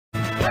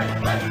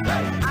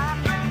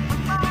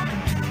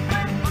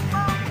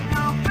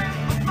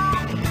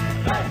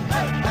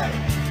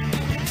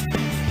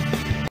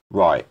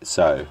Right,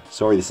 so,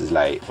 sorry this is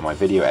late, but my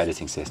video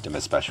editing system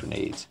has special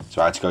needs,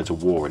 so I had to go to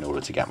war in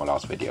order to get my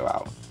last video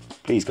out.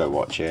 Please go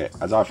watch it,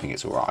 as I think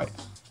it's alright.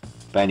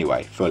 But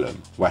anyway,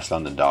 Fulham, West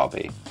London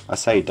derby. I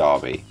say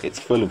derby, it's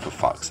Fulham for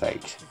fuck's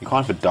sake. You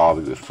can't have a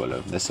derby with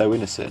Fulham, they're so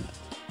innocent.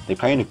 They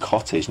play in a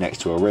cottage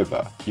next to a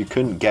river. You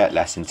couldn't get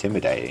less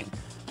intimidating.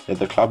 They're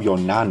the club your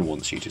nan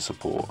wants you to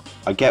support.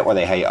 I get why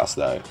they hate us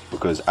though,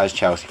 because as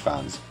Chelsea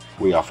fans,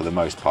 we are for the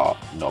most part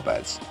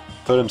knobheads.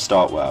 Fulham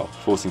start well,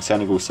 forcing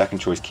Senegal's second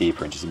choice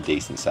keeper into some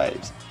decent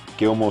saves.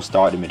 Gilmour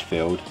started in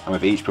midfield, and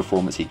with each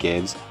performance he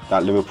gives,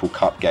 that Liverpool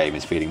Cup game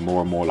is feeling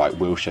more and more like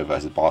Wilshere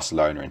versus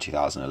Barcelona in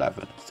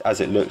 2011.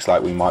 As it looks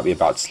like we might be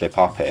about to slip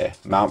up here,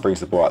 Mount brings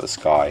the ball out of the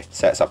sky,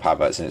 sets up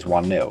Havertz and it's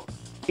 1-0.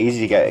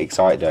 Easy to get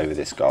excited over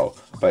this goal,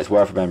 but it's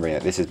worth remembering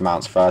that this is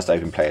Mount's first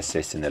open play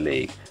assist in the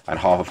league, and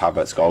half of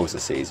Havertz's goals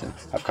this season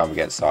have come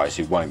against sides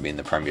who won't be in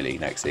the Premier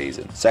League next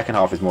season. Second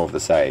half is more of the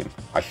same,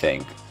 I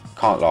think.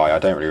 Can't lie, I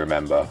don't really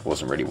remember,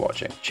 wasn't really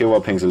watching.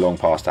 Chilwell pings a long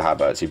pass to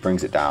Havertz, he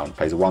brings it down,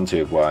 plays a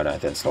 1-2 with Werner,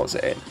 then slots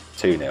it in.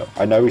 2-0.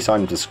 I know we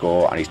signed him to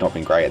score and he's not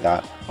been great at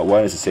that, but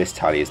Werner's assist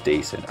tally is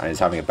decent and is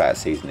having a better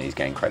season than he's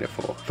getting credit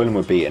for. Fulham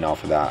were beaten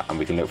after that and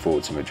we can look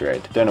forward to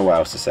Madrid. Don't know what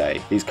else to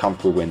say, these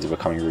comfortable wins are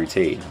becoming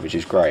routine, which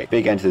is great.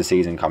 Big end to the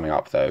season coming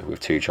up though, with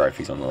 2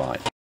 trophies on the line.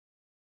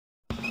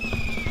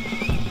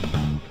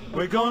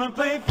 We're gonna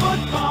play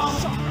football.